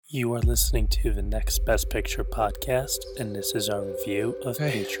You are listening to the Next Best Picture podcast, and this is our review of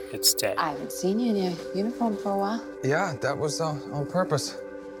Patriots Day. I haven't seen you in your uniform for a while. Yeah, that was on purpose.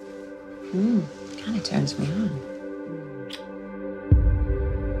 Kind of turns me on.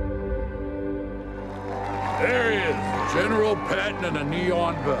 There he is, General Patton in a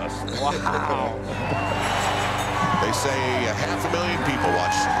neon vest. Wow. They say 500,000 people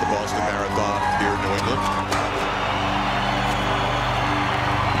watch the Boston Marathon here in New England.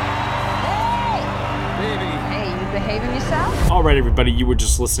 Hey, you behaving yourself? All right, everybody, you were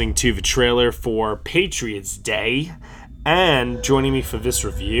just listening to the trailer for Patriots Day, and joining me for this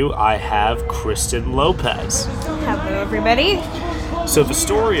review, I have Kristen Lopez. Hello, everybody. So the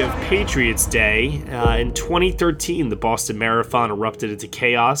story of Patriots Day, in 2013, the Boston Marathon erupted into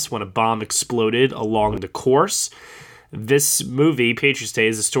chaos when a bomb exploded along the course. This movie, Patriots Day,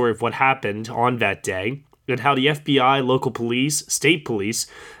 is the story of what happened on that day and how the FBI, local police, state police,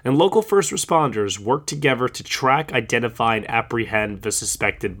 and local first responders worked together to track, identify, and apprehend the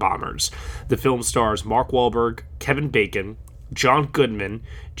suspected bombers. The film stars Mark Wahlberg, Kevin Bacon, John Goodman,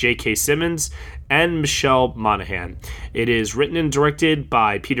 J.K. Simmons, and Michelle Monaghan. It is written and directed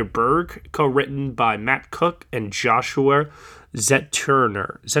by Peter Berg, co-written by Matt Cook and Joshua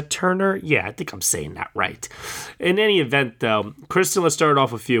Zetterner. Zetterner? Yeah, I think I'm saying that right. In any event, though, Kristen, let's start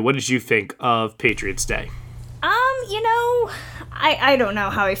off with you. What did you think of Patriots Day? I don't know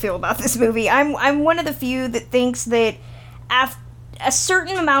how I feel about this movie. I'm one of the few that thinks that a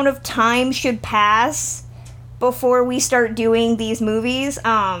certain amount of time should pass before we start doing these movies.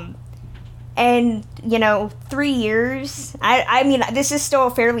 And 3 years. I mean, this is still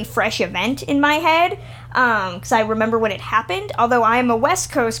a fairly fresh event in my head, because I remember when it happened. Although I am a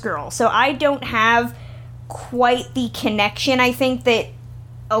West Coast girl, so I don't have quite the connection, I think, that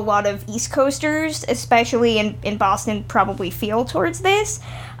a lot of East Coasters, especially in Boston, probably feel towards this.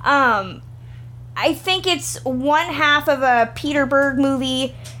 I think it's one half of a Peter Berg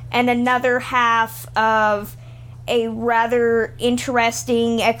movie and another half of a rather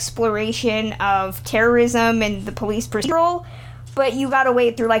interesting exploration of terrorism and the police procedural, but you gotta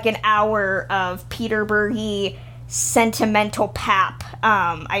wait through like an hour of Peter Berg-y sentimental pap,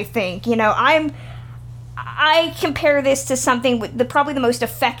 I think. I compare this to something with probably the most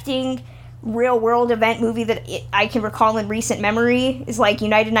affecting real-world event movie that I can recall in recent memory is like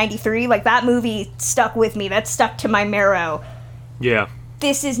United 93. Like, that movie stuck with me. That stuck to my marrow. Yeah.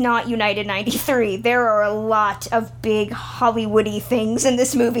 This is not United 93. There are a lot of big Hollywoody things in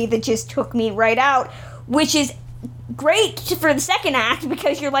this movie that just took me right out, which is great for the second act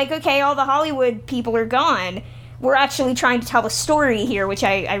because you're like, okay, all the Hollywood people are gone. We're actually trying to tell a story here, which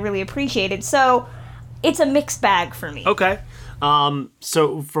I really appreciated. So it's a mixed bag for me. Okay.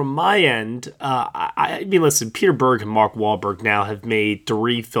 So from my end, I mean, listen, Peter Berg and Mark Wahlberg now have made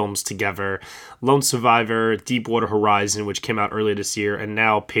 3 films together: Lone Survivor, Deepwater Horizon, which came out earlier this year, and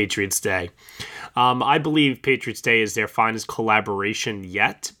now Patriots Day. I believe Patriots Day is their finest collaboration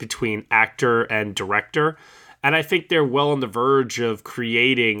yet between actor and director. And I think they're well on the verge of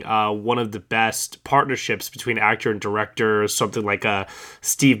creating one of the best partnerships between actor and director, something like a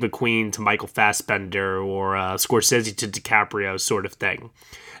Steve McQueen to Michael Fassbender or Scorsese to DiCaprio sort of thing.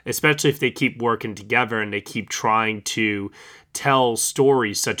 Especially if they keep working together and they keep trying to tell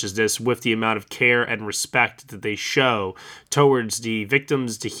stories such as this with the amount of care and respect that they show towards the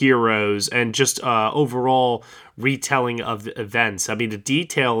victims, the heroes, and just overall retelling of the events. I mean, the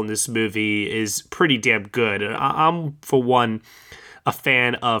detail in this movie is pretty damn good. I'm, for one, a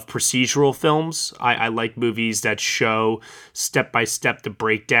fan of procedural films. I like movies that show step-by-step the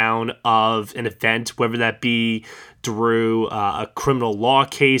breakdown of an event, whether that be through a criminal law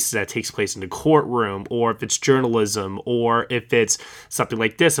case that takes place in the courtroom, or if it's journalism, or if it's something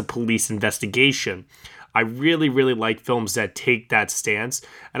like this, a police investigation. I really, really like films that take that stance.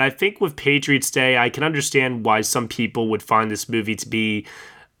 And I think with Patriots Day, I can understand why some people would find this movie to be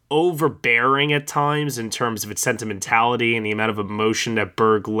overbearing at times in terms of its sentimentality and the amount of emotion that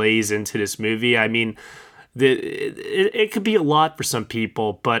Berg lays into this movie. I mean, it could be a lot for some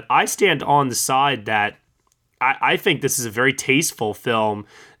people, but I stand on the side that I think this is a very tasteful film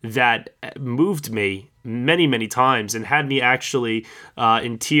that moved me many, many times and had me actually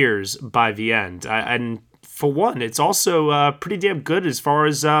in tears by the end. And for one, it's also pretty damn good as far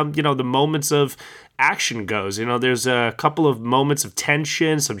as, the moments of action goes. There's a couple of moments of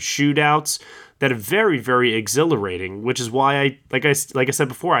tension, some shootouts that are very, very exhilarating, which is why like I said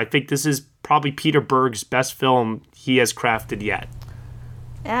before, I think this is probably Peter Berg's best film he has crafted yet.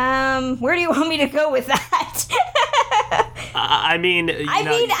 Where do you want me to go with that?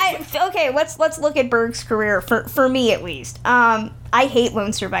 Okay, let's look at Berg's career for me at least. I hate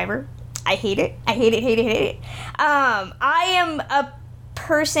Lone Survivor. I hate it. I hate it, hate it, hate it. I am a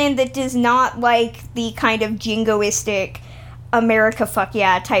person that does not like the kind of jingoistic America fuck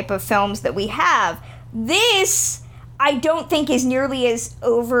yeah type of films that we have. This, I don't think, is nearly as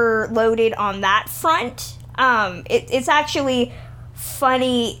overloaded on that front. It's actually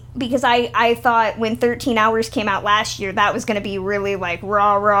funny because I thought when 13 Hours came out last year, that was going to be really like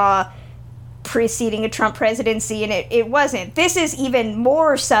rah-rah preceding a Trump presidency, and it wasn't. This is even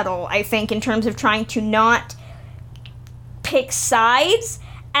more subtle, I think, in terms of trying to not pick sides.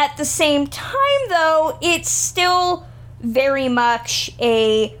 At the same time, though, it's still very much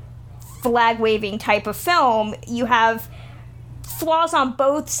a flag-waving type of film. You have flaws on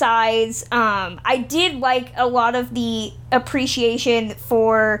both sides. I did like a lot of the appreciation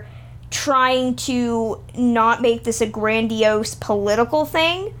for trying to not make this a grandiose political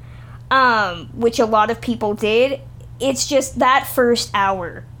thing, which a lot of people did. It's just that first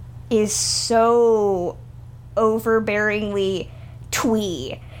hour is so overbearingly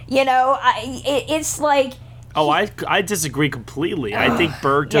twee. You know, it's like... Oh, I disagree completely. I think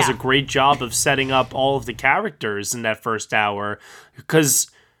Berg does a great job of setting up all of the characters in that first hour, because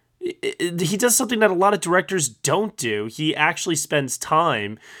he does something that a lot of directors don't do. He actually spends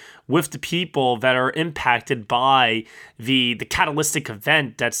time with the people that are impacted by the catalytic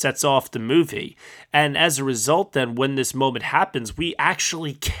event that sets off the movie. And as a result, then, when this moment happens, we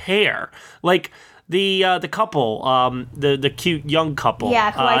actually care. Like... The couple, the cute young couple.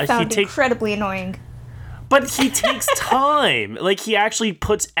 Yeah, who I found incredibly annoying. But he takes time. Like, he actually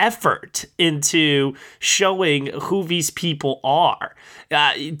puts effort into showing who these people are.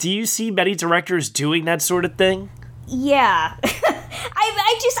 Do you see many directors doing that sort of thing? Yeah.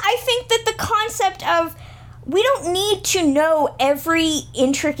 I think that the concept of we don't need to know every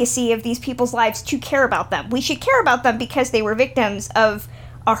intricacy of these people's lives to care about them. We should care about them because they were victims of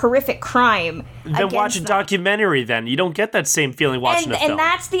a horrific crime. Then watch a documentary. Then you don't get that same feeling watching a film. And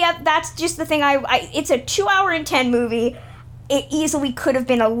that's just the thing. It's a 2 hour and 10 movie. It easily could have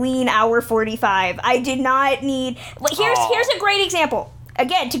been a lean hour 45. I did not need. Here's a great example.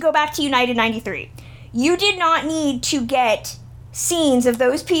 Again, to go back to United 93, you did not need to get scenes of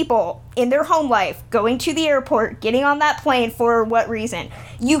those people in their home life going to the airport, getting on that plane. For what reason?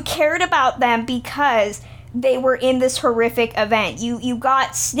 You cared about them because they were in this horrific event. You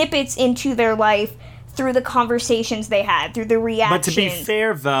got snippets into their life through the conversations they had, through the reactions. But to be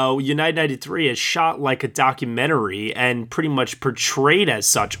fair, though, United 93 is shot like a documentary and pretty much portrayed as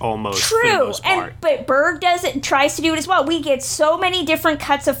such almost. True, for the most part. But Berg tries to do it as well. We get so many different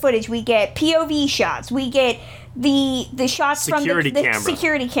cuts of footage. We get POV shots. We get the shots from the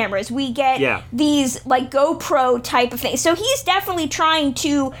security cameras. We get these like GoPro type of things. So he's definitely trying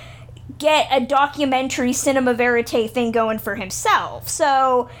to get a documentary cinema verite thing going for himself.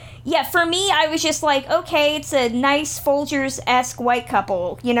 So, yeah, for me, I was just like, okay, it's a nice Folgers-esque white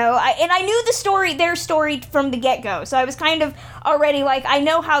couple, you know? And I knew their story from the get-go, so I was kind of already like, I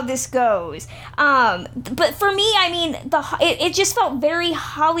know how this goes. But for me, I mean, it just felt very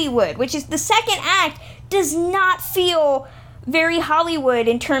Hollywood, which is the second act does not feel very Hollywood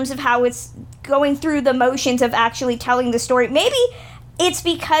in terms of how it's going through the motions of actually telling the story. Maybe it's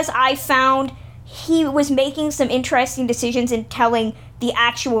because I found he was making some interesting decisions in telling the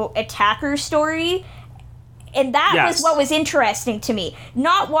actual attacker story. And that was what was interesting to me.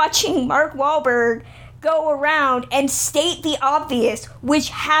 Not watching Mark Wahlberg go around and state the obvious, which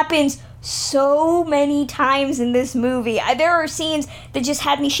happens so many times in this movie. There are scenes that just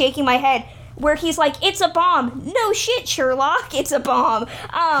had me shaking my head, where he's like, it's a bomb. No shit, Sherlock, it's a bomb.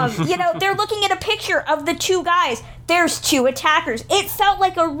 You know, they're looking at a picture of the two guys. There's two attackers. It felt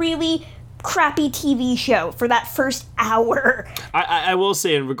like a really crappy TV show for that first hour. I will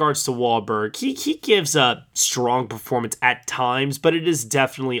say, in regards to Wahlberg, he gives a strong performance at times, but it is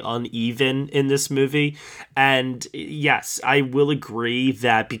definitely uneven in this movie. And yes, I will agree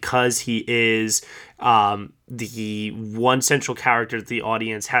that because he is the one central character that the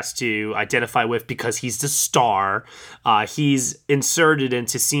audience has to identify with because he's the star, he's inserted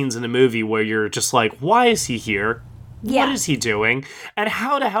into scenes in the movie where you're just like, why is he here? Yeah. What is he doing? And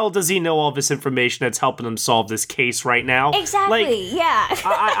how the hell does he know all this information that's helping him solve this case right now? Exactly,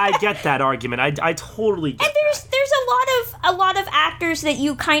 I get that argument. I totally get and there's a lot of actors that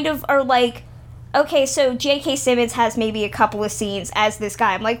you kind of are like, okay, so J.K. Simmons has maybe a couple of scenes as this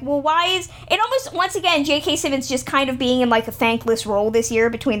guy. I'm like, well, why is it almost, once again, J.K. Simmons just kind of being in like a thankless role this year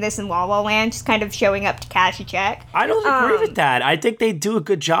between this and La La Land, just kind of showing up to cash a check. I don't agree with that. I think they do a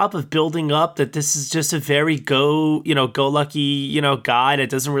good job of building up that this is just a very go-lucky, guy that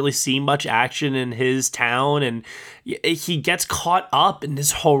doesn't really see much action in his town, and he gets caught up in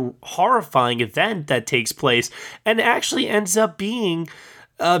this whole horrifying event that takes place and actually ends up being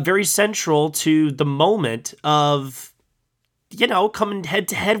very central to the moment of, coming head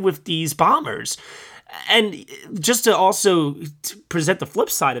to head with these bombers. And just to also present the flip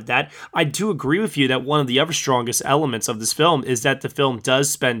side of that, I do agree with you that one of the other strongest elements of this film is that the film does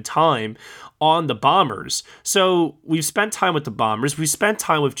spend time on the bombers. So we've spent time with the bombers, we've spent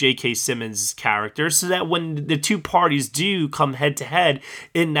time with J.K. Simmons' character, so that when the two parties do come head to head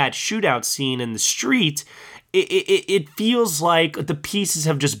in that shootout scene in the street, it feels like the pieces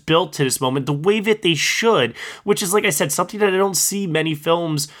have just built to this moment the way that they should, which is, like I said, something that I don't see many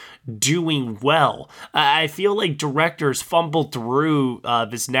films doing well. I feel like directors fumble through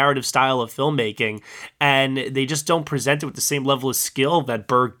this narrative style of filmmaking, and they just don't present it with the same level of skill that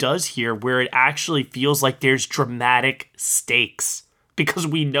Berg does here, where it actually feels like there's dramatic stakes because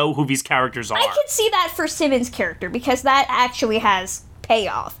we know who these characters are. I can see that for Simmons' character because that actually has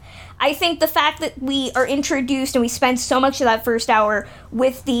payoff. I think the fact that we are introduced and we spend so much of that first hour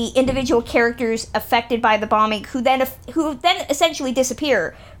with the individual characters affected by the bombing who then essentially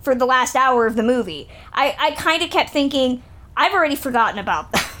disappear for the last hour of the movie. I kind of kept thinking, I've already forgotten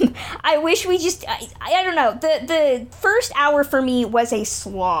about them. I wish we just, I don't know, the first hour for me was a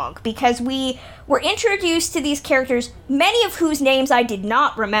slog because we were introduced to these characters, many of whose names I did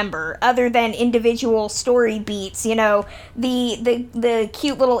not remember other than individual story beats, the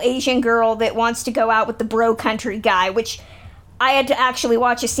cute little Asian girl that wants to go out with the bro country guy, which I had to actually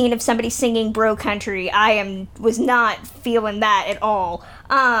watch a scene of somebody singing bro country. Was not feeling that at all.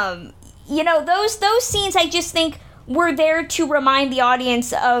 Those scenes I just think we're there to remind the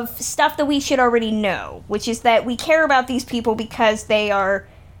audience of stuff that we should already know, which is that we care about these people because they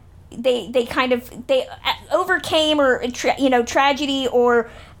overcame tragedy or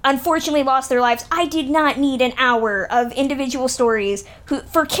unfortunately lost their lives. I did not need an hour of individual stories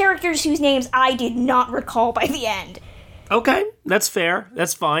for characters whose names I did not recall by the end. Okay, that's fair.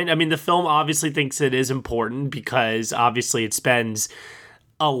 That's fine. I mean, the film obviously thinks it is important because obviously it spends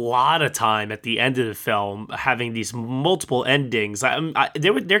a lot of time at the end of the film having these multiple endings.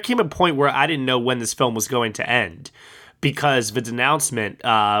 There came a point where I didn't know when this film was going to end because the denouncement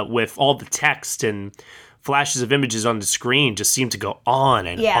with all the text and flashes of images on the screen just seemed to go on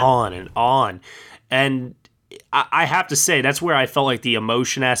and on and on. And I have to say, that's where I felt like the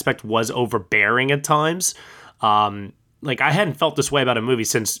emotion aspect was overbearing at times. Like, I hadn't felt this way about a movie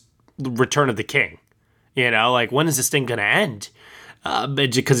since Return of the King. When is this thing going to end?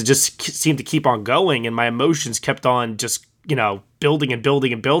 Because it just seemed to keep on going, and my emotions kept on just, building and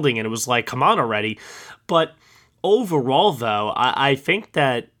building and building, and it was like, come on already. But overall, though, I think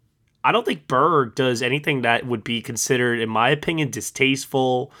that I don't think Berg does anything that would be considered, in my opinion,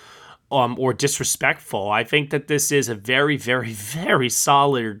 distasteful or disrespectful. I think that this is a very, very, very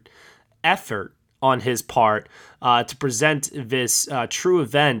solid effort on his part to present this true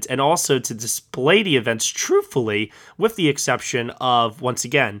event and also to display the events truthfully, with the exception of, once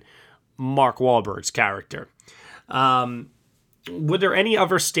again, Mark Wahlberg's character. Were there any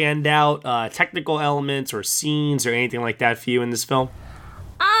other standout technical elements or scenes or anything like that for you in this film?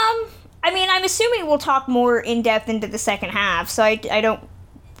 I'm assuming we'll talk more in depth into the second half, so I don't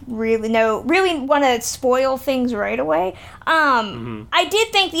really want to spoil things right away. I did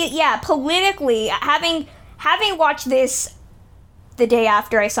think that, politically, having watched this the day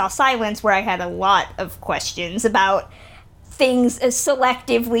after I saw Silence, where I had a lot of questions about things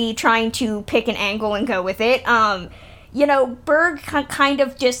selectively trying to pick an angle and go with it, Berg kind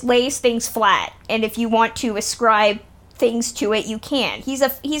of just lays things flat, and if you want to ascribe things to it, you can. He's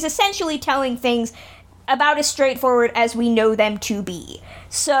essentially telling things about as straightforward as we know them to be.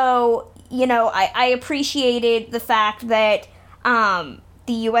 So, I appreciated the fact that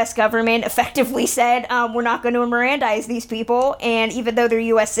the U.S. government effectively said, we're not going to Mirandize these people, and even though they're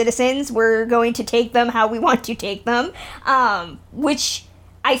U.S. citizens, we're going to take them how we want to take them, which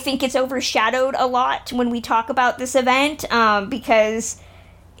I think it's overshadowed a lot when we talk about this event, because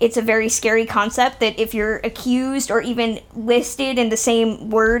it's a very scary concept that if you're accused or even listed in the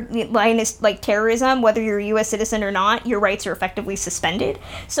same word line as like terrorism, whether you're a U.S. citizen or not, your rights are effectively suspended.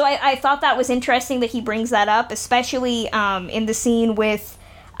 So I thought that was interesting that he brings that up, especially in the scene with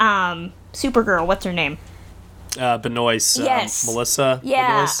Supergirl. What's her name? Benoist, Yes. Melissa.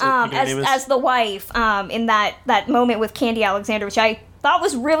 Yeah, Benoist, I think her name is. as the wife, in that moment with Candy Alexander, which I thought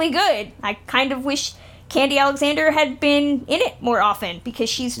was really good. I kind of wish Candy Alexander had been in it more often because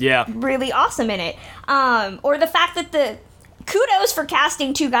she's really awesome in it. Or the fact that kudos for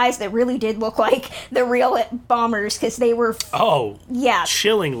casting two guys that really did look like the real bombers because they were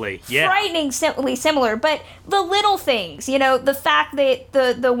chillingly frighteningly similar. But the little things, the fact that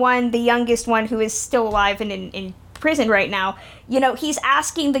the youngest one who is still alive and in prison right now, he's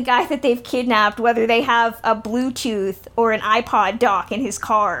asking the guy that they've kidnapped whether they have a Bluetooth or an iPod dock in his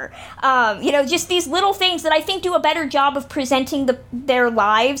car. Just these little things that I think do a better job of presenting their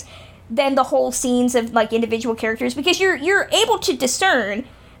lives than the whole scenes of like individual characters, because you're able to discern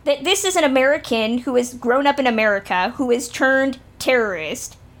that this is an American who has grown up in America, who has turned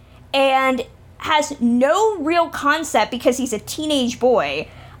terrorist, and has no real concept because he's a teenage boy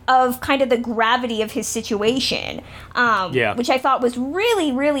of kind of the gravity of his situation, which I thought was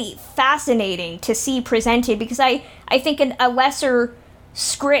really, really fascinating to see presented, because I think a lesser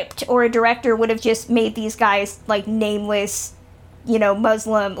script or a director would have just made these guys like nameless,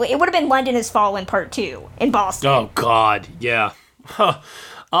 Muslim. It would have been London Has Fallen Part 2 in Boston. Oh, God, yeah.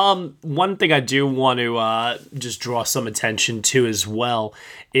 One thing I do want to just draw some attention to as well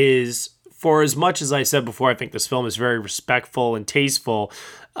is, for as much as I said before, I think this film is very respectful and tasteful,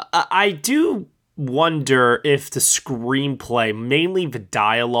 I do wonder if the screenplay, mainly the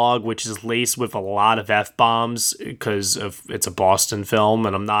dialogue, which is laced with a lot of F-bombs because it's a Boston film,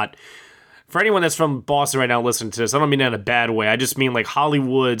 and I'm not... For anyone that's from Boston right now listening to this, I don't mean that in a bad way. I just mean like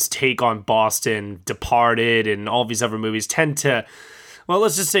Hollywood's take on Boston, Departed, and all these other movies tend to, well,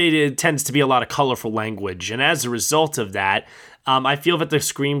 let's just say it tends to be a lot of colorful language. And as a result of that, I feel that the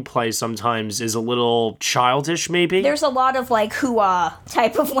screenplay sometimes is a little childish, maybe. There's a lot of like hoo-ah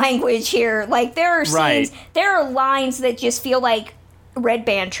type of language here. Like there are scenes, there are lines that just feel like Red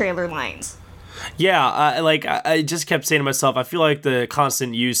Band trailer lines. Yeah, I just kept saying to myself, I feel like the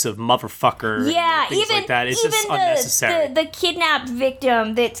constant use of motherfucker and things like that is just unnecessary. The kidnapped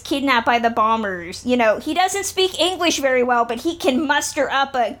victim that's kidnapped by the bombers, he doesn't speak English very well, but he can muster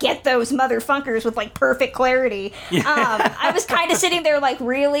up a get those motherfuckers with like perfect clarity. Yeah. I was kind of sitting there like,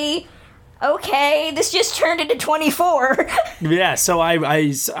 really? Okay, this just turned into 24. Yeah, so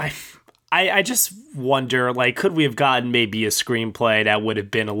I just wonder, like, could we have gotten maybe a screenplay that would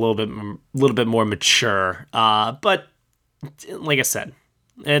have been a little bit more mature? But like I said,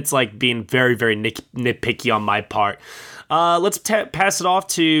 it's like being very, very nitpicky on my part. Let's pass it off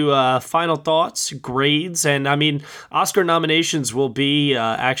to final thoughts, grades, and I mean, Oscar nominations will be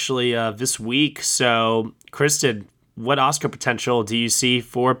actually this week. So, Kristen, what Oscar potential do you see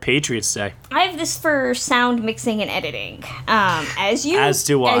for Patriots Day? I have this for sound mixing and editing. As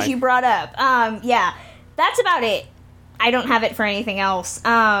do I. As you brought up. Yeah, that's about it. I don't have it for anything else.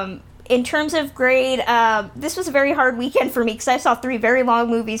 In terms of grade, this was a very hard weekend for me because I saw 3 very long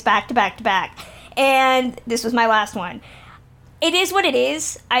movies back to back to back. And this was my last one. It is what it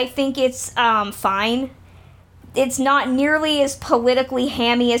is. I think it's fine. It's not nearly as politically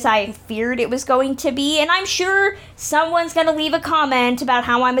hammy as I feared it was going to be, and I'm sure someone's going to leave a comment about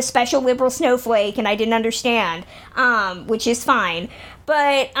how I'm a special liberal snowflake and I didn't understand, which is fine.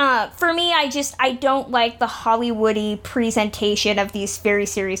 But for me, I don't like the Hollywoody presentation of these very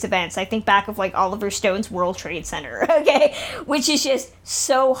serious events. I think back of like Oliver Stone's World Trade Center, okay? Which is just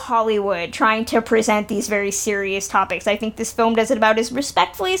so Hollywood, trying to present these very serious topics. I think this film does it about as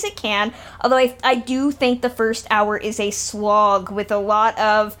respectfully as it can, although I do think the first hour is a slog with a lot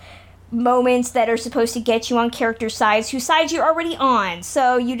of moments that are supposed to get you on character sides whose sides you're already on.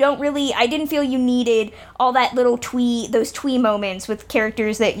 So you don't really, I didn't feel you needed all that little those twee moments with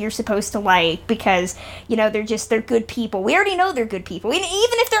characters that you're supposed to like because, they're good people. We already know they're good people. And even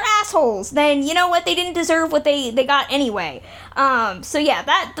if they're assholes, then you know what? They didn't deserve what they got anyway. So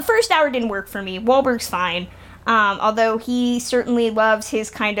yeah, the first hour didn't work for me. Wahlberg's fine. Although he certainly loves his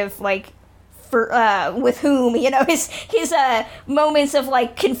kind of like with whom, his moments of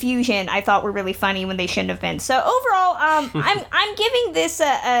like confusion I thought were really funny when they shouldn't have been. So overall, I'm giving this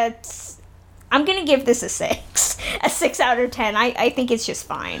I'm gonna give this a 6 out of 10. I think it's just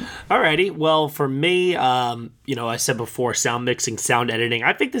fine. Alrighty, well for me, I said before, sound mixing, sound editing.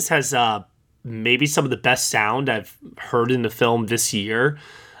 I think this has maybe some of the best sound I've heard in the film this year.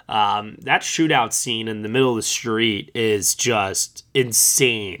 That shootout scene in the middle of the street is just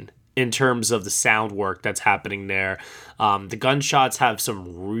insane in terms of the sound work that's happening there. The gunshots have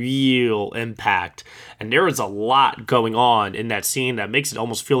some real impact, and there is a lot going on in that scene that makes it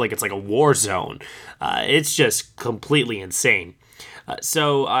almost feel like it's like a war zone. It's just completely insane.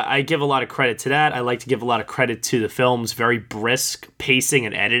 So I give a lot of credit to that. I like to give a lot of credit to the film's very brisk pacing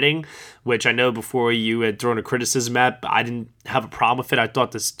and editing, which I know before you had thrown a criticism at, but I didn't have a problem with it. I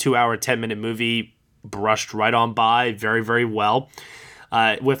thought this 2-hour, 10-minute movie brushed right on by very, very well,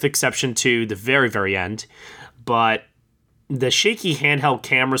 with exception to the very, very end. But the shaky handheld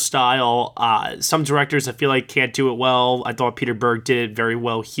camera style, some directors I feel like can't do it well. I thought Peter Berg did it very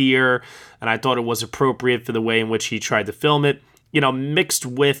well here, and I thought it was appropriate for the way in which he tried to film it. Mixed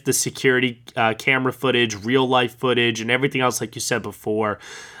with the security camera footage, real life footage, and everything else, like you said before.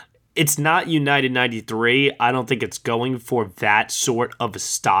 It's not United 93. I don't think it's going for that sort of a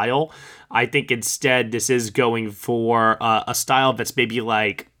style. I think instead this is going for a style that's maybe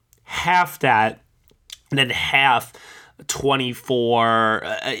like half that and then half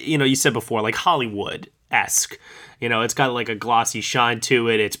 24, you said before, like Hollywood-esque. It's got like a glossy shine to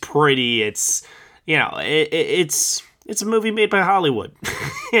it. It's pretty. It's, it's a movie made by Hollywood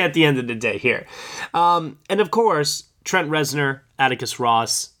at the end of the day here. And of course, Trent Reznor, Atticus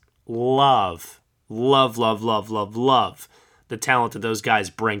Ross, love the talent that those guys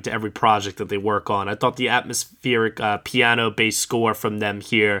bring to every project that they work on. I thought the atmospheric piano-based score from them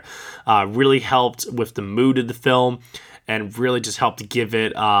here really helped with the mood of the film and really just helped to give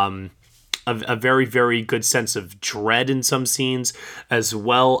it a very, very good sense of dread in some scenes, as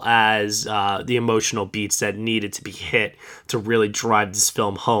well as the emotional beats that needed to be hit to really drive this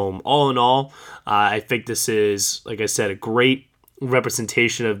film home. All in all, I think this is, like I said, a great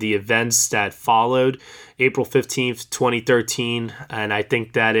representation of the events that followed April 15th, 2013, and I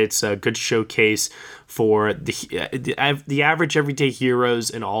think that it's a good showcase for the average everyday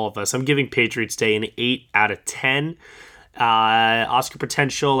heroes in all of us. I'm giving Patriots Day an 8 out of 10. Oscar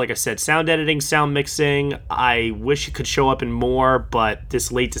potential, like I said, sound editing, sound mixing. I wish it could show up in more, but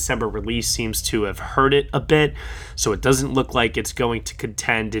this late December release seems to have hurt it a bit, so it doesn't look like it's going to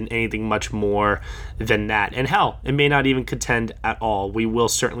contend in anything much more than that. And hell, it may not even contend at all. We will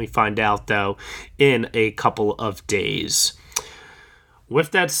certainly find out, though, in a couple of days.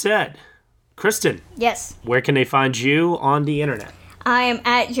 With that said, Kristen. Yes. Where can they find you on the internet? I am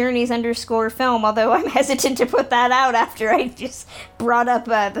at Journeys_film, although I'm hesitant to put that out after I just brought up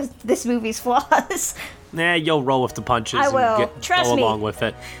this movie's flaws. Nah, you'll roll with the punches. I will. And Trust go me. along with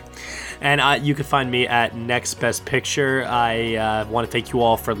it. And you can find me at Next Best Picture. I want to thank you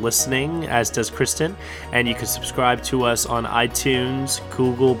all for listening, as does Kristen. And you can subscribe to us on iTunes,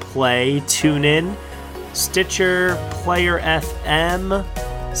 Google Play, TuneIn, Stitcher, Player FM,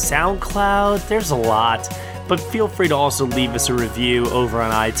 SoundCloud. There's a lot. But feel free to also leave us a review over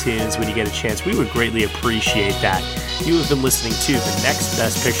on iTunes when you get a chance. We would greatly appreciate that. You have been listening to the Next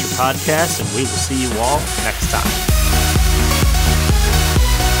Best Picture podcast, and we will see you all next time.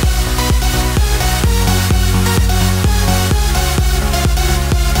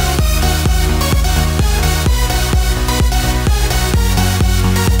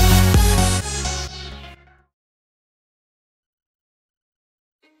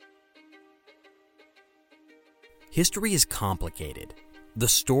 History is complicated. The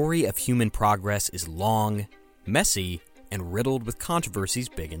story of human progress is long, messy, and riddled with controversies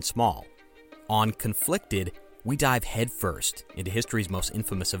big and small. On Conflicted, we dive headfirst into history's most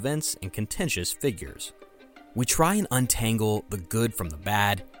infamous events and contentious figures. We try and untangle the good from the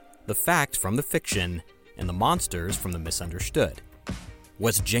bad, the fact from the fiction, and the monsters from the misunderstood.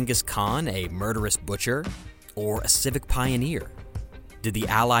 Was Genghis Khan a murderous butcher or a civic pioneer? Did the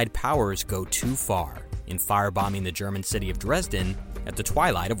Allied powers go too far in firebombing the German city of Dresden at the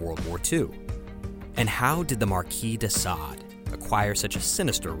twilight of World War II? And how did the Marquis de Sade acquire such a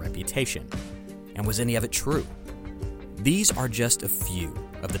sinister reputation? And was any of it true? These are just a few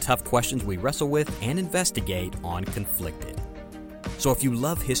of the tough questions we wrestle with and investigate on Conflicted. So if you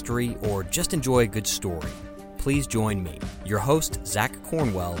love history or just enjoy a good story, please join me, your host, Zach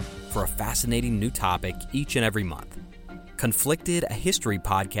Cornwell, for a fascinating new topic each and every month. Conflicted, a history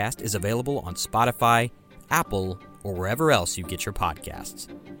podcast, is available on Spotify, Apple, or wherever else you get your podcasts.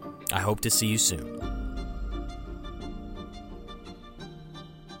 I hope to see you soon.